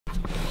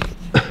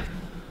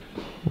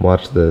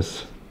Watch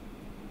this.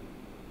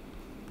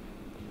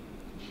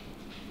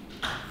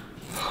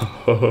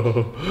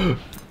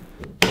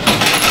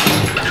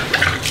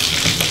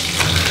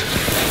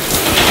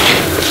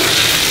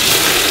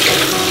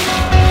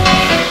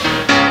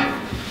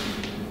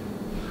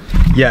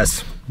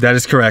 Yes, that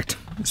is correct.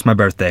 It's my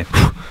birthday.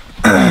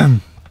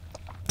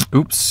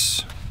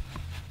 Oops.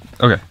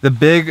 Okay, the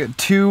big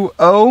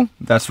 2-0.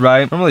 That's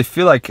right. I don't really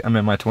feel like I'm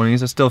in my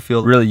 20s. I still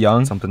feel really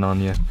young. Something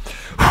on you.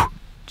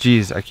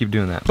 Jeez, I keep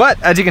doing that.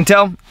 But as you can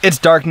tell, it's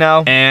dark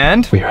now,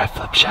 and we are at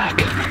Flip Shack.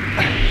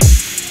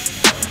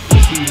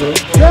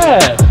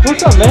 Yeah,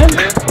 what's up, man?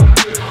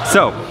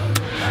 So,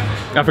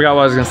 I forgot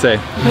what I was gonna say.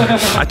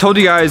 I told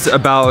you guys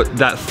about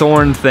that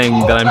thorn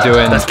thing that I'm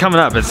doing. That's coming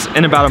up. It's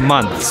in about a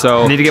month.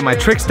 So I need to get my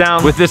tricks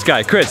down with this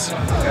guy, Chris.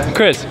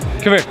 Chris,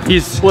 come here.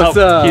 He's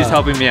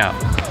helping me out.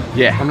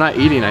 Yeah, I'm not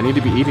eating. I need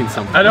to be eating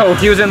something. I know.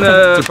 He was in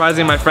the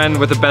surprising my friend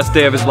with the best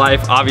day of his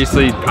life.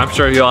 Obviously, I'm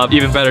sure he'll have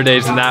even better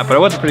days than that, but it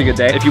was a pretty good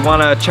day. If you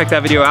wanna check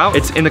that video out,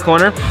 it's in the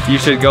corner. You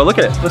should go look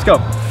at it. Let's go.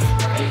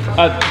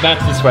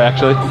 That's this way,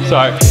 actually.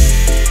 Sorry.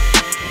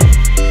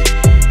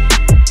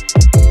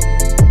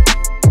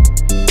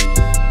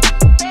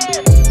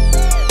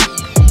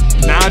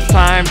 Now it's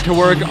time to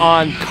work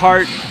on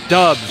cart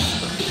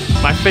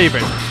dubs. My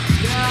favorite.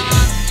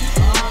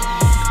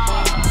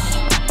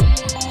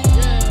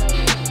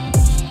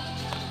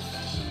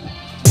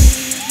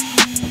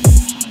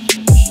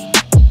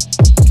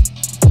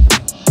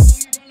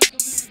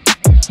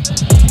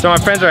 So my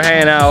friends are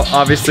hanging out,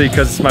 obviously,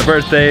 because it's my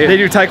birthday. They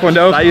do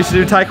Taekwondo. I used to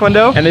do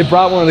Taekwondo, and they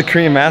brought one of the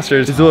Korean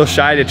masters. He's a little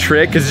shy to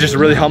trick, because he's just a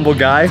really humble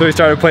guy. So he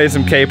started playing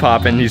some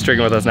K-pop, and he's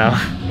tricking with us now.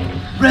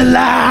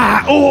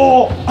 Relax!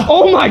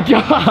 Oh my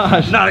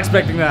gosh! Not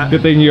expecting that.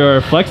 Good thing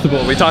you're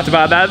flexible. We talked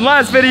about that in the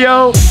last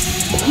video.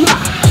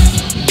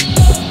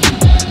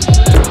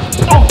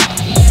 Oh!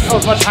 That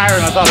was much higher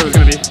than I thought it was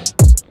gonna be.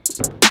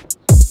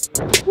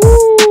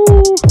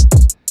 Woo!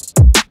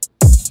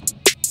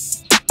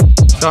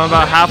 So I'm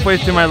about halfway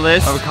through my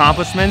list of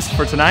accomplishments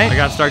for tonight. I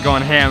gotta start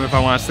going ham if I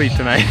wanna sleep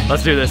tonight.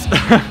 Let's do this.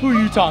 Who are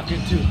you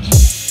talking to?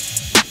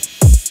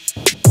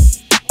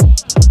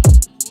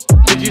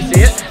 Did you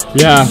see it?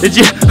 Yeah. Did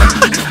you?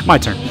 My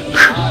turn.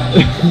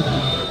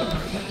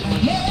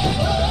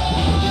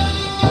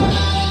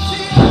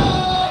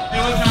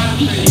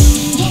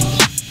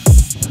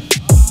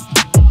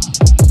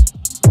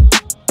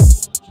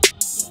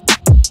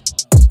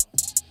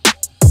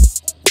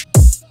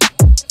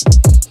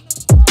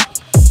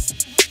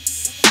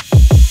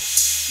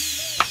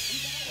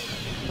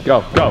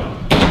 Go, go.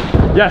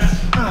 Yes.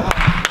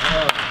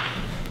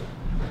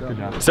 Good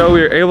job. So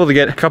we were able to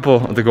get a couple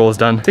of the goals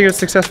done. I think it was a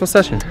successful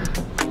session.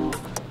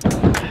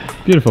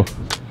 Beautiful.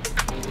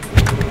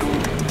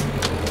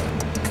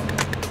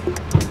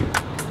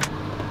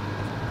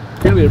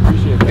 Really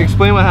appreciate it.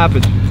 Explain what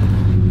happened.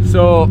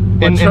 So,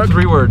 In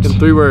 3 words. In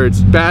 3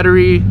 words.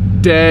 Battery,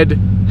 dead,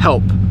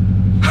 help.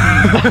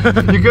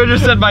 You could have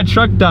just said my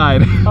truck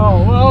died.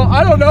 Oh, well,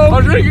 I don't know. I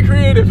was trying to get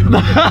creative.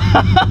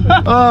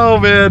 Oh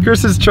man,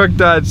 Chris's truck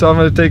died, so I'm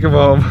gonna take him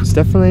home. It's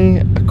definitely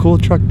a cool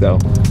truck though.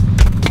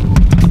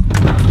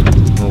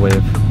 We'll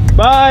wave.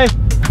 Bye!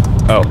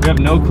 Oh. We have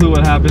no clue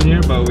what happened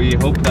here, but we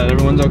hope that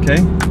everyone's okay.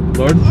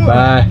 Lord?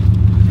 Bye.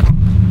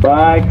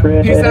 Bye,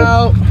 Chris. Peace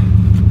out.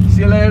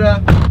 See you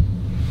later.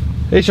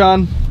 Hey,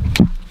 Sean.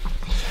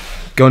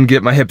 Going to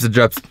get my hips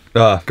adjusted.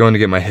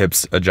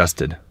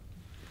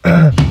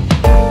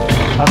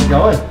 How's it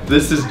going?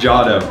 This is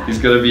Jado. He's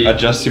gonna be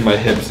adjusting my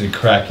hips and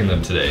cracking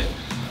them today.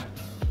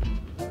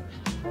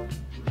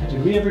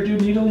 Did we ever do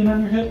needling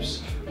on your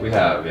hips? We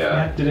have,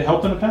 yeah. Did it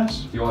help in the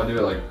past? You wanna do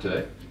it like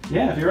today?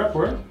 Yeah, if you're up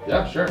for it.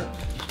 Yeah, sure.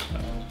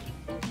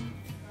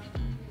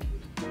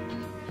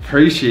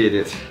 Appreciate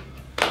it.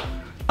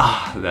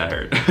 Ah, that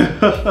hurt.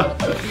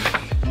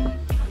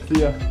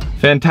 See ya.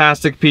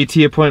 Fantastic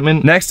PT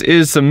appointment. Next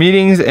is some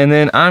meetings, and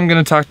then I'm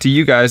gonna talk to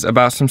you guys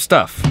about some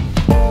stuff.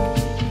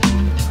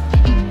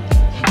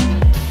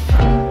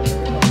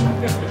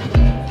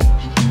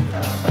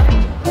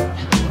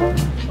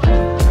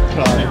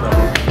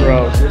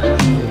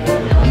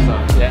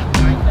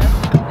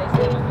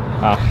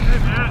 Oh,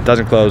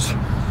 doesn't close.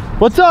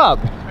 What's up?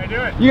 How you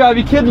doing? You gotta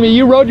be kidding me.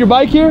 You rode your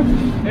bike here?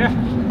 Yeah.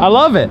 I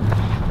love it.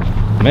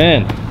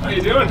 Man, How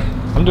you doing?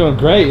 I'm doing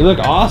great. You look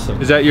awesome.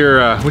 Is that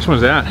your, which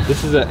one's that?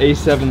 This is an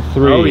A7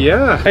 III. Oh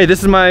yeah. Hey,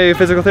 this is my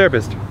physical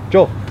therapist,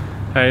 Joel.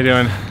 How you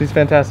doing? He's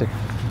fantastic.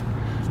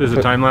 This is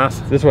a time lapse?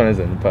 This one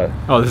isn't, but.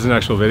 Oh, this is an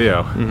actual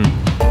video.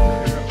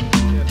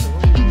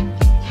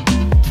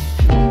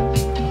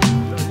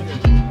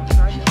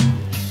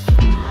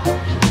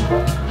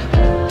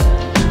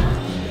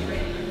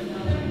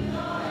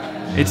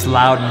 It's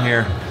loud in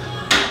here.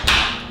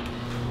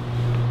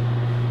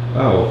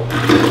 Oh.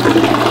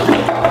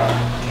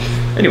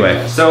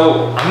 Anyway,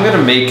 so I'm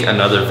gonna make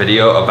another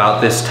video about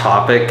this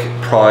topic,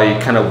 probably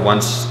kind of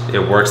once it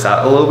works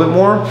out a little bit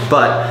more,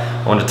 but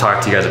I wanted to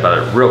talk to you guys about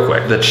it real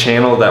quick. The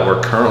channel that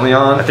we're currently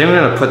on, I think I'm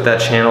gonna put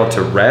that channel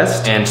to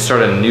rest and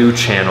start a new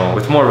channel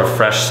with more of a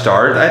fresh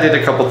start. I did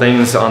a couple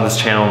things on this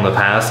channel in the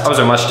past. I was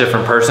a much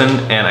different person,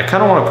 and I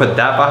kind of want to put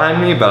that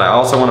behind me, but I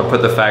also want to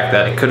put the fact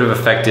that it could have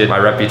affected my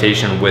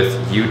reputation with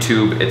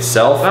YouTube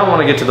itself. I don't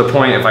want to get to the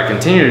point, if I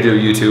continue to do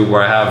YouTube,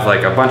 where I have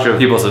like a bunch of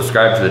people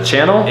subscribe to the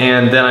channel,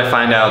 and then I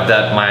find out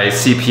that my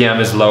CPM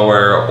is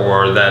lower,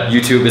 or that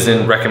YouTube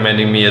isn't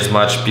recommending me as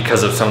much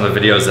because of some of the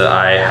videos that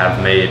I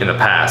have made in the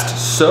past.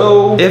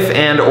 So if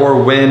and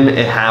or when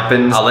it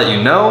happens, I'll let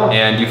you know,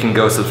 and you can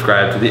go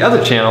subscribe to the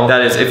other channel.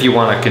 That is if you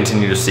want to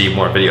continue to see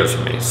more videos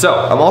from me. So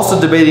I'm also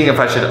debating if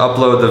I should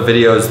upload the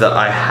videos that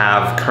I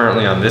have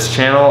currently on this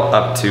channel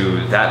up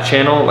to that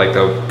channel, like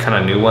the kind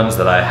of new ones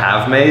that I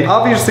have made.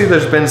 Obviously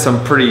there's been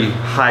some pretty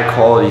high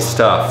quality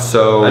stuff,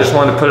 so I just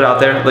wanted to put it out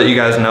there, let you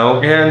guys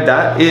know, and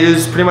that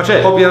is pretty much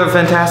it. Hope you have a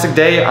fantastic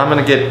day. I'm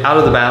gonna get out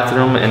of the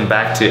bathroom and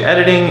back to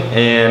editing,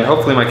 and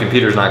hopefully my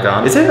computer's not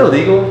gone. Is it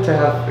illegal to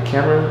have a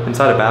camera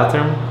inside a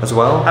bathroom as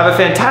well? Have a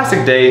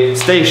fantastic day,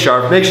 stay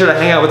sharp, make sure to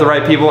hang out with the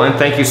right people, and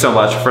thank you so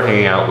much for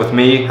hanging out with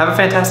me. Have a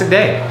fantastic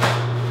day.